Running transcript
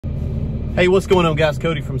Hey, what's going on, guys?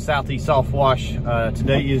 Cody from Southeast Soft Wash.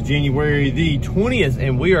 Today is January the 20th,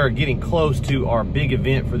 and we are getting close to our big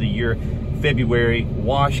event for the year, February,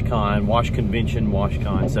 WashCon, Wash Convention,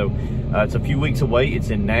 WashCon. So it's a few weeks away. It's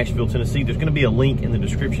in Nashville, Tennessee. There's going to be a link in the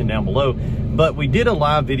description down below. But we did a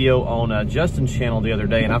live video on Justin's channel the other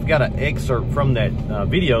day, and I've got an excerpt from that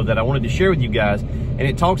video that I wanted to share with you guys. And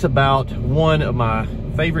it talks about one of my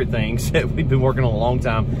favorite things that we've been working on a long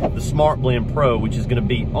time, the Smart Blend Pro, which is going to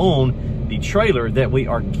be on the trailer that we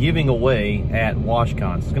are giving away at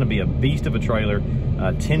WashCon. It's going to be a beast of a trailer,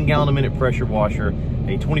 10 gallon a minute pressure washer,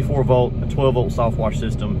 a 24 volt, a 12 volt soft wash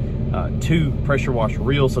system, 2 pressure wash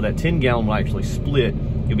reels, so that 10 gallon will actually split.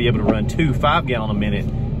 You'll be able to run 2 5 gallon a minute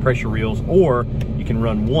pressure reels, or you can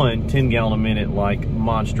run 1 10 gallon a minute like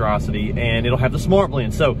monstrosity, and it'll have the Smart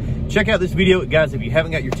Blend. So check out this video, guys. If you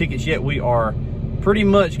haven't got your tickets yet, we are pretty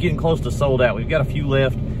much getting close to sold out. We've got a few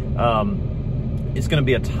left. It's going to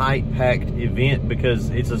be a tight packed event because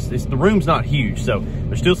the room's not huge, so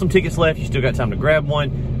there's still some tickets left. You still got time to grab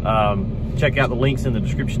one. Check out the links in the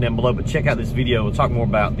description down below, but check out this video. We'll talk more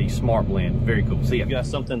about the Smart Blend. Very cool. See, I've got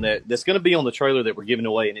something that's going to be on the trailer that we're giving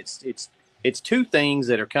away, and it's two things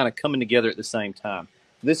that are kind of coming together at the same time.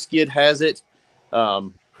 This skid has it,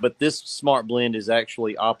 but this Smart Blend is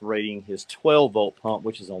actually operating his 12 volt pump,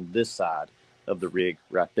 which is on this side of the rig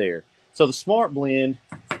right there. So the Smart Blend,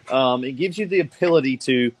 it gives you the ability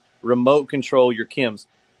to remote control your chems.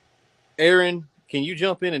 Aaron, can you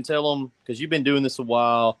jump in and tell them, because you've been doing this a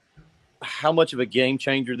while, how much of a game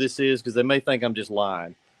changer this is? Because they may think I'm just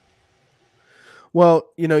lying. Well,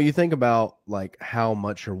 you know, you think about like how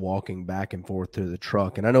much you're walking back and forth to the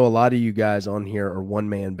truck. And I know a lot of you guys on here are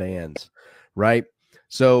one-man bands, right?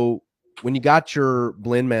 So when you got your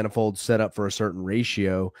blend manifold set up for a certain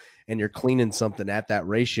ratio and you're cleaning something at that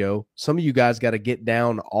ratio, some of you guys got to get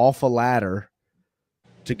down off a ladder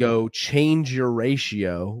to go change your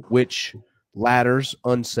ratio, which ladders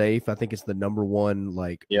unsafe. I think it's the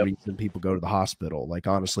 #1 reason people go to the hospital. Like,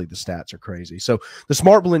 honestly, the stats are crazy. So the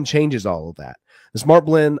Smart Blend changes all of that. The Smart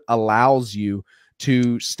Blend allows you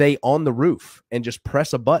to stay on the roof and just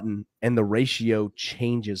press a button and the ratio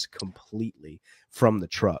changes completely from the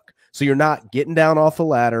truck. So you're not getting down off a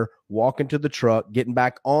ladder, walking to the truck, getting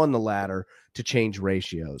back on the ladder to change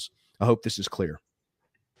ratios. I hope this is clear.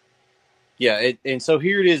 Yeah, and so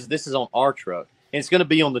here it is. This is on our truck, and it's going to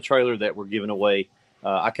be on the trailer that we're giving away.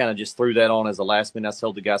 I kind of just threw that on as a last minute. I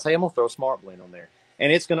told the guys, hey, I'm going to throw a Smart Blend on there.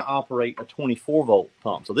 And it's going to operate a 24 volt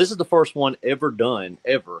pump. So this is the first one ever done,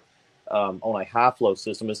 on a high flow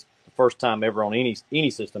system. It's the first time ever on any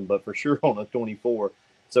system, but for sure on a 24.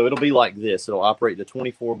 So it'll be like this. It'll operate the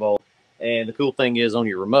 24 volt. And the cool thing is on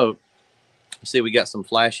your remote, you see we got some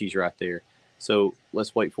flashies right there. So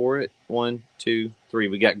let's wait for it. 1, 2, 3.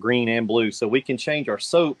 We got green and blue. So we can change our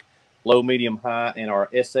soap, low, medium, high, and our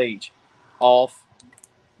SH off,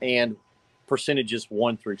 and percentages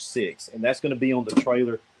 1 through 6. And that's going to be on the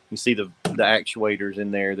trailer. You see the actuators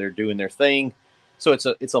in there. They're doing their thing. So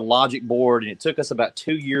it's a logic board, and it took us about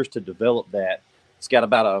 2 years to develop that. It's got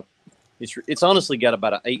about it's honestly got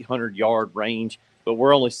about an 800-yard range, but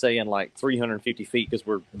we're only saying like 350 feet because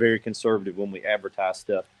we're very conservative when we advertise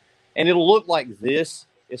stuff. And it'll look like this.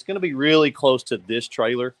 It's going to be really close to this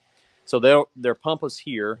trailer. So their pump is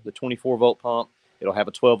here, the 24 volt pump. It'll have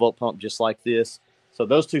a 12 volt pump just like this. So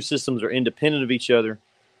those two systems are independent of each other.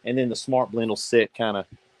 And then the Smart Blend will sit kind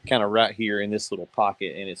of right here in this little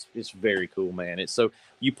pocket, and it's very cool, man. So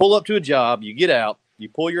you pull up to a job, you get out, you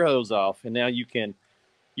pull your hose off, and now you can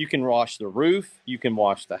wash the roof, you can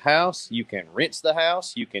wash the house, you can rinse the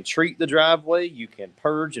house, you can treat the driveway, you can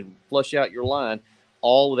purge and flush out your line,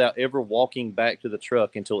 all without ever walking back to the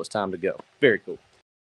truck until it's time to go. Very cool.